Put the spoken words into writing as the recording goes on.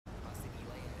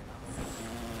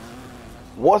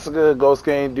What's good, Ghost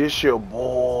Gang? This your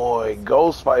boy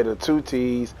Ghost Fighter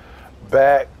 2T's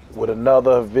back with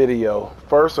another video.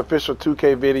 First official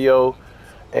 2K video,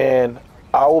 and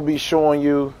I will be showing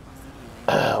you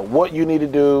what you need to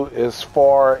do as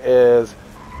far as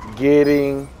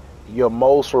getting your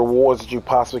most rewards that you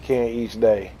possibly can each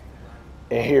day.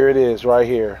 And here it is right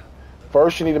here.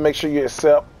 First, you need to make sure you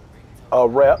accept a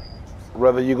rep,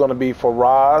 whether you're going to be for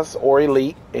Rise or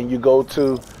Elite, and you go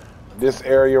to this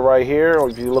area right here, or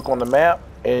if you look on the map,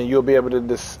 and you'll be able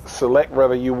to select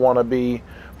whether you want to be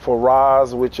for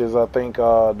Rise, which is I think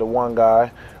the one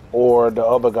guy, or the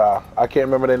other guy. I can't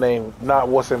remember their name. Not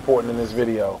what's important in this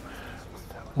video.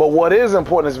 But what is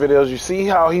important in this video is you see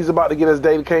how he's about to get his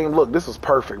daily cane. Look, this is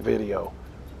perfect video.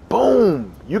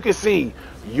 Boom! You can see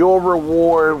your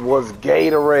reward was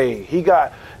Gatorade. He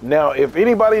got, now if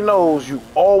anybody knows, you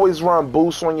always run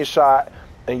boosts on your shot,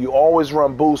 and you always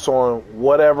run boosts on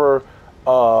whatever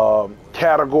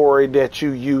category that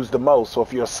you use the most. So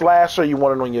if you're a slasher, you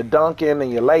want it on your dunking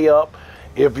and your layup.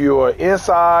 If you're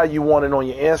inside, you want it on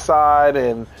your inside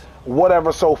and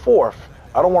whatever, so forth.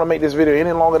 I don't want to make this video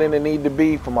any longer than it need to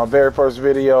be for my very first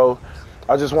video.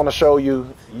 I just want to show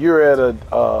you you're at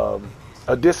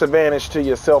a disadvantage to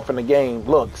yourself in the game.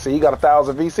 Look, see, you got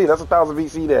 1,000 VC. That's 1,000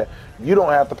 VC that you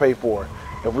don't have to pay for.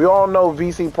 If we all know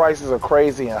VC prices are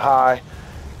crazy and high,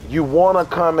 you want to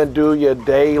come and do your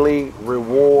daily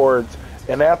rewards,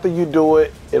 and after you do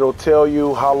it, it'll tell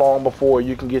you how long before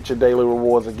you can get your daily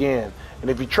rewards again. And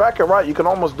if you track it right, you can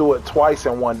almost do it twice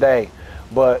in one day.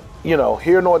 But you know,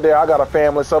 here nor there, I got a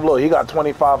family, so look, he got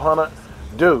 2,500.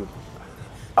 Dude,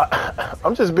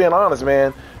 I'm just being honest,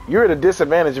 man. You're at a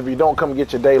disadvantage if you don't come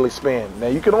get your daily spin. Now,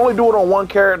 you can only do it on one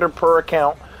character per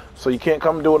account, so you can't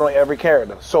come do it on every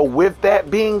character. So with that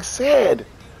being said,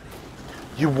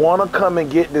 you want to come and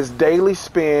get this daily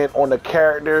spin on the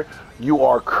character you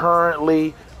are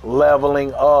currently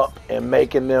leveling up and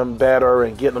making them better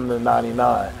and getting them to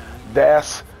 99.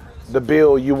 That's the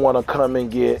build you want to come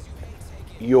and get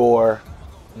your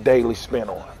daily spin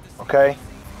on, okay?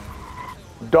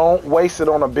 Don't waste it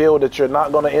on a build that you're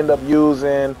not going to end up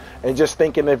using and just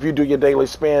thinking if you do your daily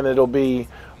spin, it'll be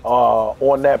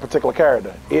on that particular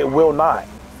character. It will not.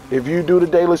 If you do the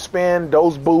daily spin,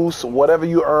 those boosts, whatever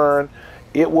you earn,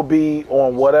 it will be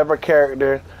on whatever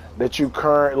character that you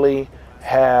currently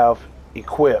have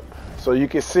equipped. So you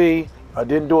can see I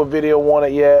didn't do a video on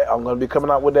it yet. I'm going to be coming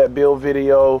out with that build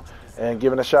video and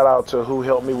giving a shout out to who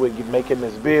helped me with making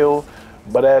this build.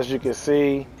 But as you can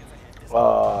see,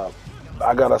 I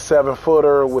got a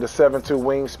 7-footer with a 7'2"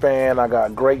 wingspan. I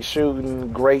got great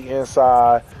shooting, great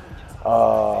inside,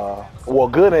 well,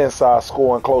 good inside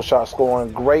scoring, close shot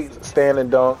scoring, great standing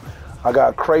dunk. I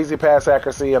got crazy pass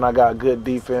accuracy, and I got good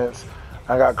defense.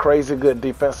 I got crazy good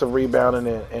defensive rebounding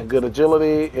and good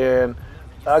agility, and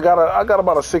I got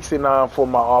about a 69 for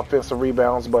my offensive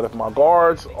rebounds. But if my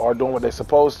guards are doing what they're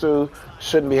supposed to,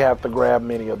 shouldn't be have to grab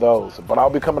many of those. But I'll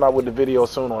be coming out with the video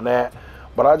soon on that.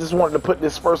 But I just wanted to put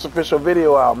this first official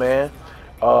video out, man.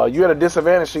 You're at a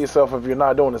disadvantage to yourself if you're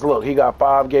not doing this. Look, he got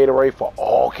 5 Gatorade for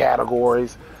all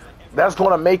categories. That's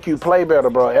going to make you play better,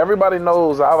 bro. Everybody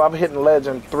knows I've hit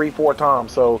legend 3-4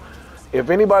 times. So if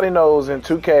anybody knows in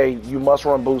 2K, you must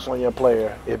run boosts on your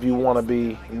player if you want to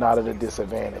be not at a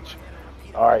disadvantage.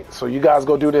 All right, so you guys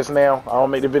go do this now. I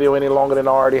don't make the video any longer than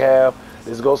I already have.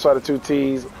 This is Ghost Fighter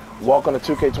 2T's. Welcome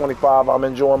to 2K25. I'm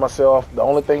enjoying myself. The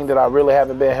only thing that I really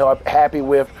haven't been happy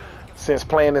with since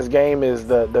playing this game is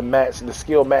the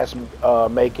skill match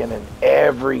making in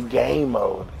every game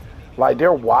mode. Like,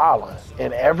 they're wilding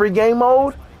in every game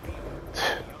mode.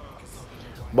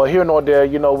 But here nor there,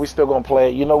 you know, we still gonna play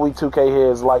it. You know, we 2K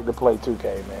heads like to play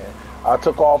 2K, man. I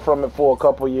took off from it for a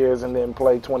couple years and didn't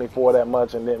play 24 that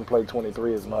much and didn't play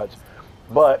 23 as much.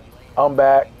 But I'm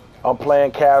back. I'm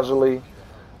playing casually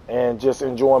and just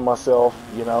enjoying myself,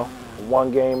 you know.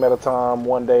 One game at a time,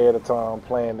 one day at a time,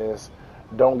 playing this.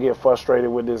 Don't get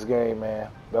frustrated with this game, man.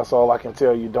 That's all I can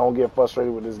tell you. Don't get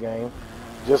frustrated with this game.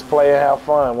 Just play and have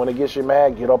fun. When it gets you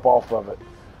mad, get up off of it.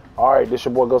 All right, this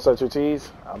your boy Ghost Fighter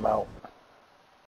 2T's. I'm out.